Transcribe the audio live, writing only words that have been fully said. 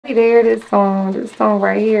There, this song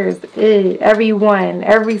right here is it.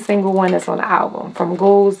 Every single one that's on the album, from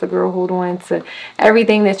Goals to Girl Hold On to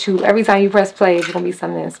everything that every time you press play, it's gonna be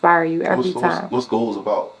something to inspire you every time. What's Goals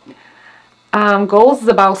about? Goals is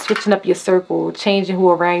about switching up your circle, changing who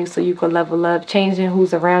around you so you can level up, changing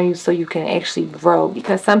who's around you so you can actually grow.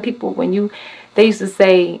 Because some people, they used to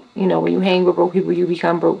say, when you hang with broke people, you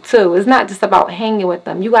become broke too. It's not just about hanging with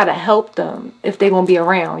them. You got to help them if they're going to be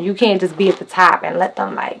around. You can't just be at the top and let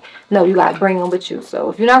them no, you got to bring them with you. So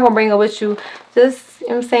if you're not going to bring them with you, just,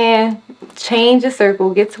 change your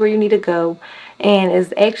circle, get to where you need to go. And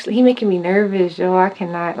it's actually, he making me nervous, yo. I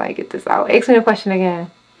cannot, get this out. Ask me the question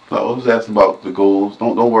again. No, I was asking about the goals.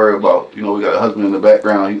 Don't worry about, we got a husband in the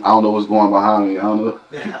background. I don't know what's going behind me. I don't know.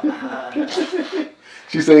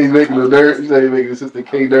 She said he's making She said he's making Sista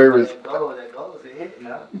K nervous.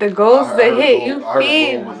 The goals that hit.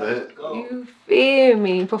 You feel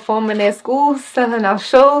me? Performing at school, selling out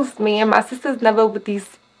shows. Me and my sisters never with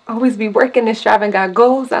these. Always be working and striving, got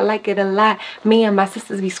goals, I like it a lot. Me and my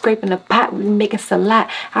sisters be scraping the pot, we be making salad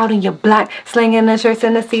out in your block, slinging the shirts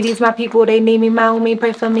and the CDs. My people, they need me, my homie,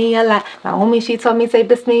 pray for me a lot. My homie, she told me, say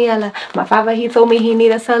Bismillah. My father, he told me he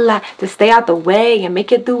need us a lot. Just stay out the way and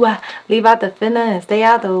make it dua. Leave out the finna and stay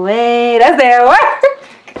out the way. That's that work.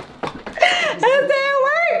 That's that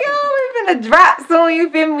work, yo. We finna drop soon, you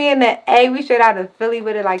feel me? In the A, we straight out of Philly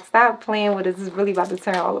with it. Stop playing with it. This is really about to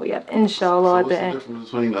turn all the way up, inshallah. So what's the difference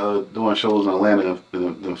between doing shows in Atlanta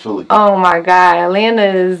and Philly? Oh my God, Atlanta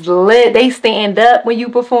is lit. They stand up when you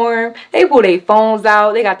perform. They pull their phones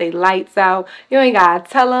out. They got their lights out. You ain't gotta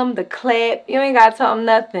tell them to clap. You ain't gotta tell them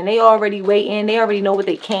nothing. They already waiting. They already know what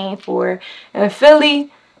they came for. And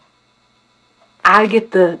Philly, I get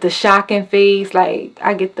the shocking face. I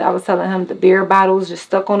was telling him the beer bottles just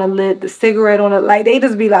stuck on the lid, the cigarette on the, they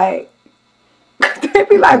just be like, they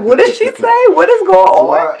be like, what did she say? What is going on?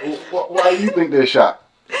 Why do you think they're shocked?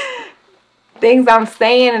 Things I'm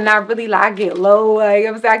saying, and I get low. I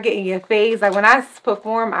get in your face. When I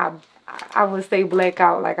perform, I would say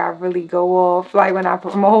blackout. I really go off. When I'm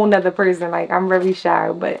a whole nother person. I'm really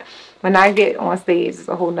shy. But when I get on stage, it's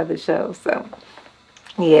a whole nother show. So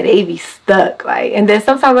yeah, they be stuck. And then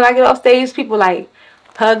sometimes when I get off stage, people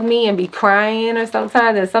hug me and be crying or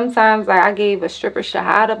sometimes. And sometimes I gave a stripper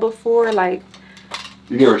Shahada before. You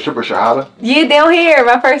gave her a stripper Shahada? Yeah, down here.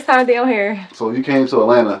 My first time down here. So you came to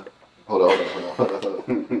Atlanta. Hold on.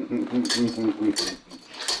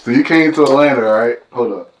 So you came to Atlanta, all right?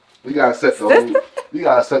 Hold up. You gotta set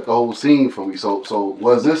the whole scene for me. So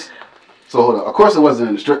was this? So hold up. Of course it wasn't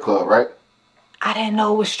in the strip club, right? I didn't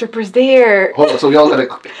know it was strippers there. Hold on. So y'all at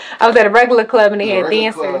I was at a regular club and they had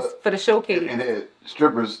dancers for the showcase. And they had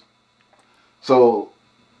strippers. So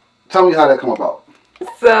tell me how that come about.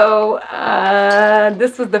 So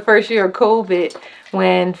this was the first year of COVID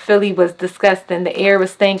when Philly was disgusting. The air was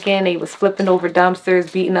stinking. They was flipping over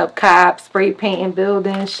dumpsters, beating up cops, spray painting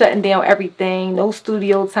buildings, shutting down everything. No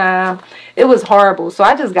studio time. It was horrible. So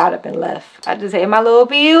I just got up and left. I just had my little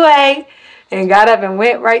PUA and got up and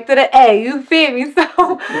went right to the A. You feel me?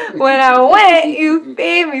 So when I went, you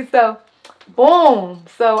feel me? So boom.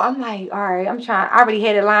 So I'm like, all right, I already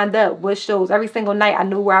had it lined up with shows. Every single night I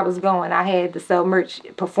knew where I was going. I had to sell merch,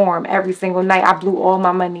 perform every single night. I blew all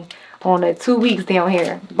my money on the 2 weeks down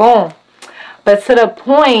here. Boom. But to the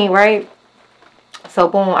point, right? So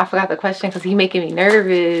boom, I forgot the question because he making me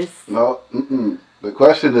nervous. No, the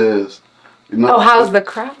question is, how's the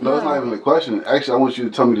crowd? No, it's not even the question. Actually, I want you to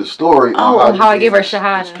tell me the story. Oh, how I gave her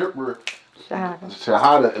Shahada. Stripper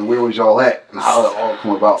Shahada, and where was y'all at, and how it all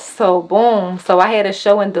come about? So boom. So I had a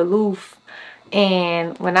show in Duluth,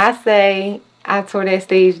 and when I say I tore that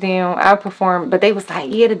stage down, I performed, but they was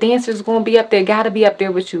like, yeah, the dancers gonna be up there, gotta be up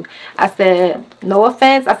there with you. I said, no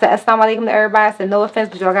offense. I said, assalamu alaikum to everybody. I said, no offense,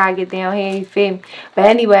 but y'all gotta get down here, you feel me? But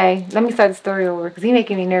anyway, let me start the story over, because he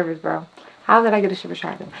making me nervous, bro. How did I get a stripper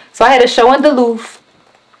Shahada? So I had a show in Duluth.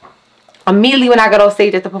 Immediately when I got off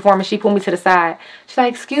stage at the performance, she pulled me to the side. She's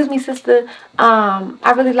like, excuse me, sister.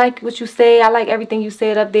 I really like what you say. I like everything you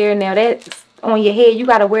said up there. Now that's on your head. You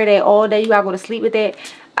got to wear that all day. You got to go to sleep with that.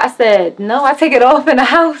 I said, no, I take it off in the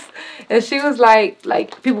house. And she was like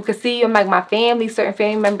people could see you. I'm like, my family, certain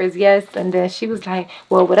family members, yes. And then she was like,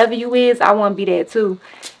 well, whatever you is, I want to be that too.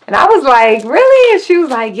 And I was like, really? And she was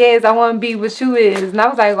like, yes, I want to be what you is. And I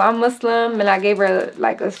was like, well, I'm Muslim. And I gave her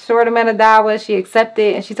a short amount of dawah. She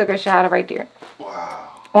accepted and she took her Shahada right there.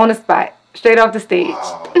 Wow. On the spot. Straight off the stage.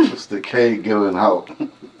 Wow. Sista K giving out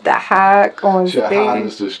the hack on stage.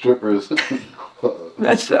 Shahadas to strippers.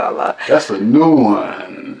 Mashallah. That's a new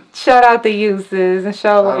one. Shout out to you, sis.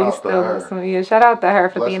 Inshallah, you still listen. Yeah, shout out to her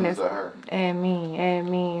for Blessings being this. to her.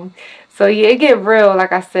 Ameen. So yeah, it get real,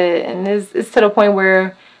 like I said, and it's to the point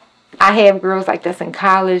where I have girls like that's in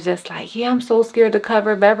college that's like, yeah, I'm so scared to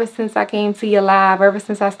cover. But ever since I came to your live, ever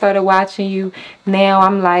since I started watching you, now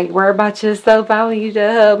I'm like, worry about yourself. I don't need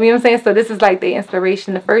your help. You know what I'm saying? So this is like the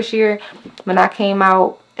inspiration. The first year when I came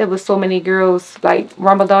out, it was so many girls like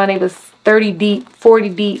Ramadan. It was 30 deep, 40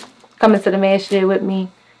 deep coming to the masjid with me. You know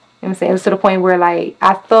what I'm saying? It was to the point where like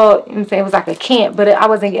I thought, you know what I'm saying, it was like a camp, but I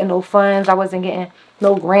wasn't getting no funds. I wasn't getting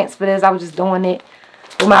no grants for this. I was just doing it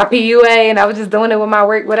with my PUA, and I was just doing it with my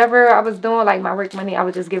work. Whatever I was doing, like my work money, I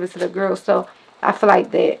would just give it to the girls. So I feel like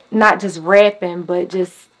that not just rapping, but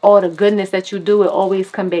just all the goodness that you do, it always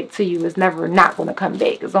come back to you. It's never not going to come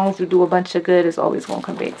back. As long as you do a bunch of good, it's always going to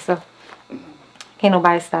come back. So can't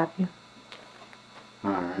nobody stop you.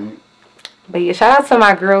 Alright. But yeah, shout out to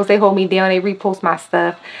my girls. They hold me down. They repost my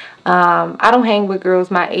stuff. I don't hang with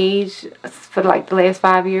girls my age for like the last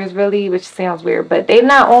 5 years, really, which sounds weird. But they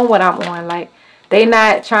not on what I'm on. Like, they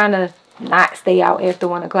not trying to not stay out after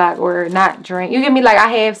 1 o'clock or not drink. You get me? Like, I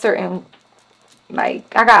have certain, like,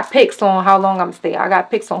 I got picks on how long I'm going to stay. I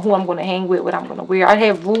got picks on who I'm going to hang with, what I'm going to wear. I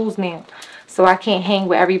have rules now. So I can't hang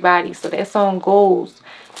with everybody. So that's on goals.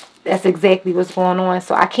 That's exactly what's going on.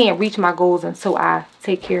 So I can't reach my goals until I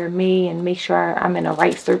take care of me and make sure I'm in the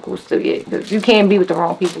right circles. So yeah, because you can't be with the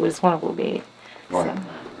wrong people. It's going to go bad. Right, So,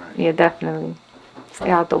 right. yeah, definitely.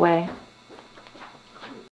 Stay out the way.